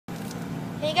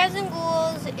Hey guys and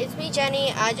ghouls, it's me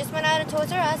Jenny. I just went out of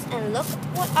Toys R Us and look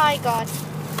what I got.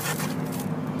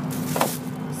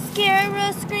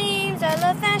 Scara Screams, I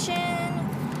love fashion.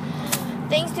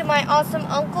 Thanks to my awesome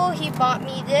uncle, he bought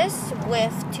me this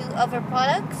with 2 other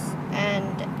products,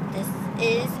 and this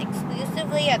is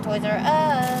exclusively at Toys R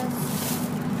Us.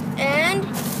 And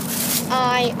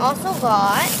I also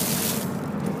got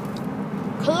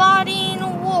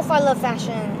Claudine Wolf, I love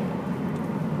fashion.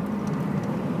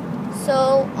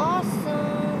 So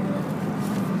awesome.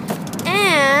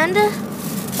 And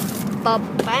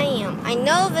ba-bam. I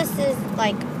know this is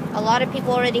like a lot of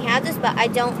people already have this, but I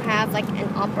don't have like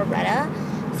an operetta.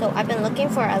 So I've been looking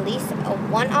for at least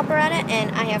one operetta,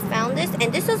 and I have found this.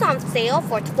 And this was on sale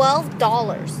for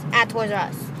 $12 at Toys R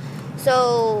Us.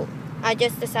 So I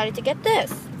just decided to get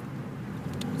this.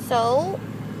 So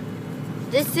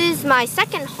this is my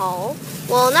second haul.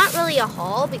 Well, not really a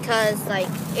haul because like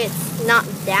it's not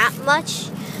that much,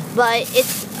 but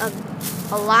it's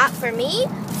a lot for me.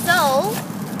 So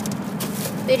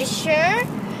be sure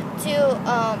to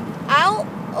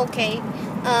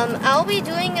I'll be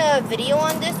doing a video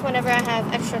on this whenever I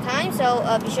have extra time. So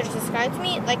be sure to subscribe to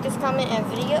me, like this, comment, and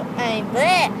video,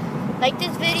 like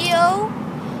this video,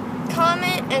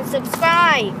 comment, and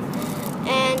subscribe,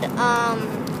 and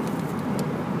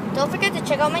don't forget to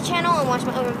check out my channel and watch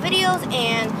my other videos,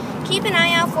 and keep an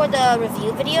eye out for the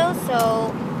review videos.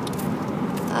 So,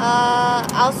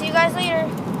 I'll see you guys later.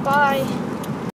 Bye.